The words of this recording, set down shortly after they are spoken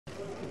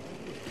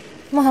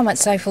Muhammad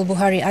Saiful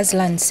Buhari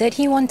Azlan said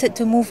he wanted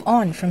to move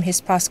on from his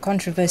past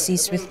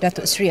controversies with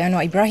Datuk Sri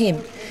Anwar Ibrahim,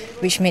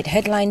 which made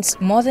headlines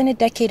more than a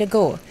decade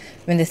ago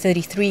when the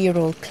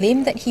 33-year-old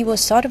claimed that he was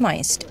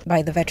sodomized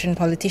by the veteran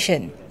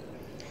politician.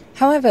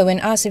 However, when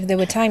asked if there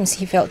were times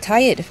he felt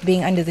tired of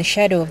being under the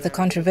shadow of the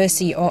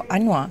controversy or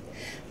Anwar,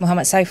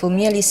 Muhammad Saiful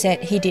merely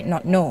said he did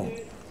not know.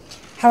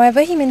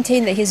 However, he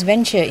maintained that his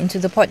venture into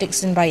the Port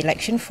Dickson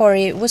by-election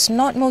foray was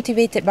not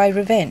motivated by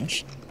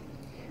revenge.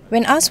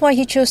 When asked why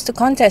he chose to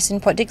contest in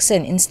Port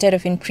Dickson instead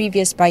of in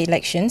previous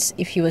by-elections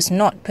if he was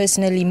not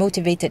personally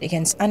motivated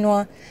against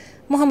Anwar,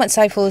 Muhammad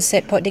Saiful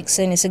said Port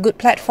Dickson is a good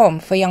platform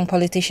for young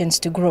politicians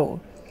to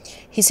grow.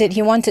 He said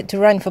he wanted to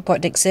run for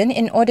Port Dickson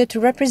in order to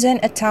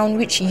represent a town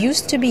which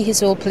used to be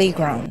his old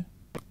playground.